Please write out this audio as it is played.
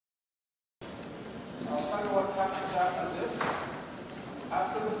exactly what happens after this.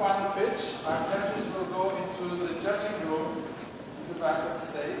 After the final pitch, our judges will go into the judging room to the back of the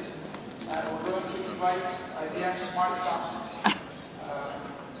stage, and we're going to invite IBM Smart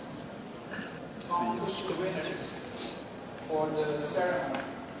competition winners for the ceremony.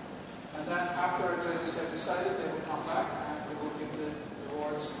 And then after our judges have decided, they will come back and we will give the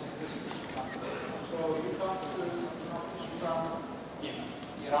awards in this competition. So you come to from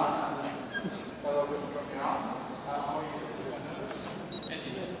Iran, and then fellow from Iran. How are you doing this?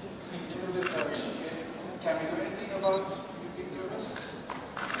 Can we do anything about you being nervous?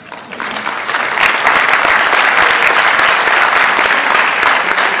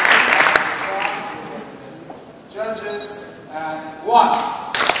 Judges, and 1,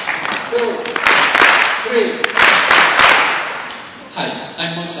 2, 3. Hi,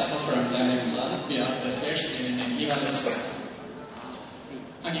 I'm Mustafa from ZarinPal. We are the first in an evaluate system.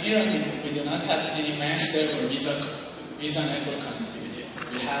 In Iran, we do not have any master or visa network connectivity.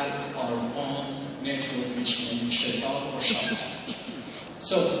 We have our own network which named Shetal or Shahad.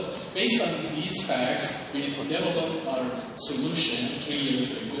 So, based on these facts, we developed our solution 3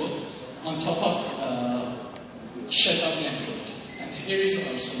 years ago on top of Shetal network. And here is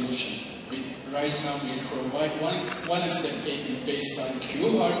our solution. Right now, we provide one-step payment based on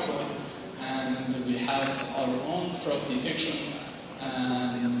QR code, and we have our own fraud detection,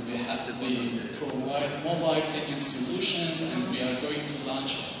 and we provide mobile payment solutions, and we are going to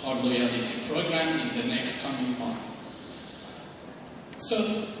launch our loyalty program in the next coming month. So,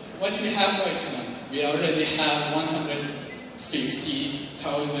 what we have right now, we already have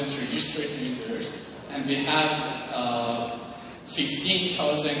 150,000 registered users, and we have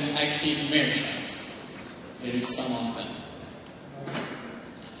 15,000 active merchants. Here is some of them.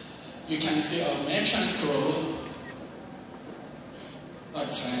 You can see our merchant growth, our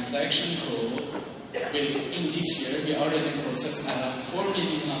transaction growth. In this year, we already processed around 4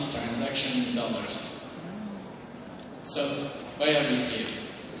 million of transaction in dollars. So, why are we here?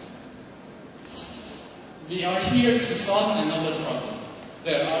 We are here to solve another problem.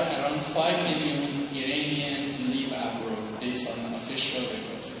 There are around 5 million Iranians live abroad based on official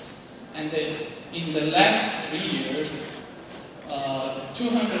records. And in the last 3 years,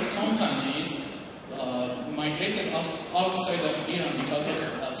 200 companies migrated outside of Iran because of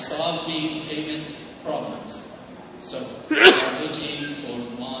solving payment problems. So we are looking for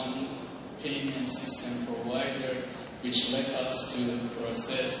one payment system provider which let us to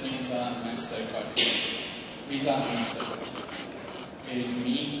process Visa and MasterCard. Visa and MasterCard. Here is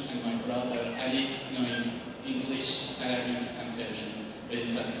me and my brother Ali knowing English, Arabic, and Persian.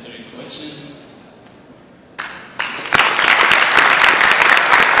 Ready to answer your questions?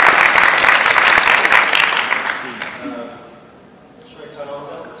 Should I cut all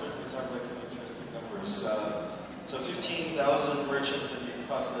that? It certainly sounds like some interesting numbers. So 15,000 merchants and you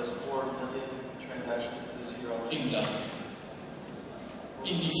processed 4 million transactions this year already?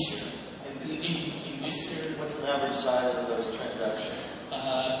 In this year. In this year. What's the average size of those transactions?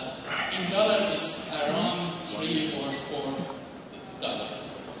 In dollar, it's around $3 or $4.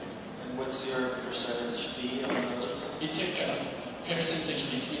 And what's your percentage fee on those? We take a percentage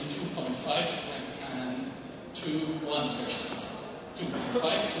between 2.5 and 1%.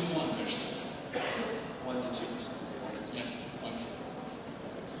 2.5 to 1%. 1 to 2%. Yeah, 1 to 2%.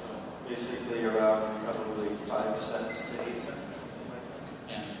 So basically around probably 5 cents to 8 cents, something like that.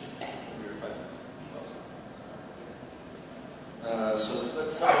 Yeah. So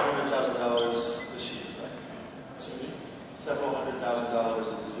that's several $100,000 this year, right? Sorry? Several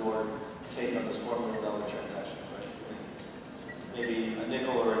 $100,000 is your take on this $4 million transactions, right? Maybe a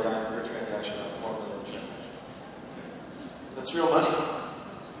nickel or a dime per transaction on 4 million transactions. That's real money.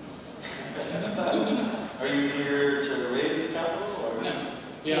 Are you here to raise capital? Or? No,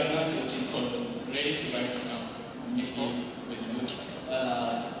 we are not looking for the raise right now. Maybe we'll look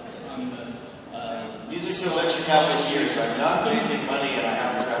on the music to electric capital here, so I'm not raising money and I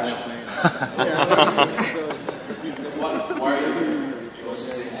have traction. Why are you here?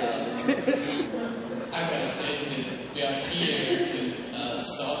 As I said, we are here to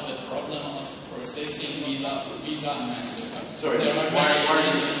solve the problem of processing Visa and MasterCard. Sorry, why are you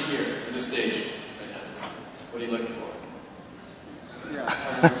here in this stage right now? What are you looking for? We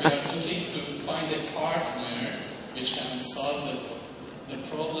are looking to find a partner which can solve the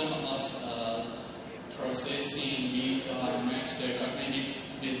problem of processing Visa and MasterCard. Maybe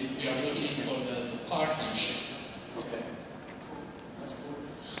we are looking for the partnership. Okay. That's cool.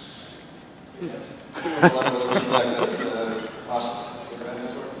 That's awesome.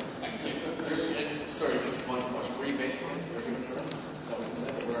 Thank you. Sorry, just one question. Where are you based in? Is that what you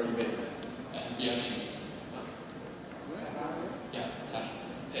said? Where are you based? We are in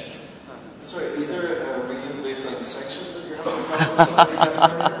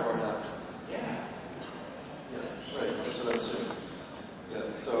or not? Yeah. Yes, right, that's what I'm assuming.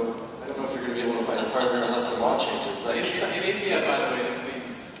 Yeah, so I don't know if you're going to be able to find a partner unless the law changes. In India, by the way, this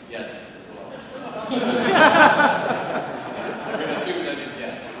means yes as well. We're going to assume that means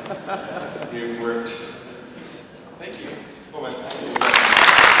yes. You've worked. Thank you. Oh, my.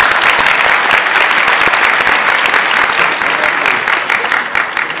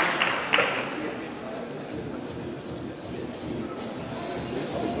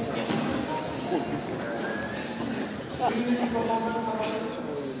 Do you need to go home?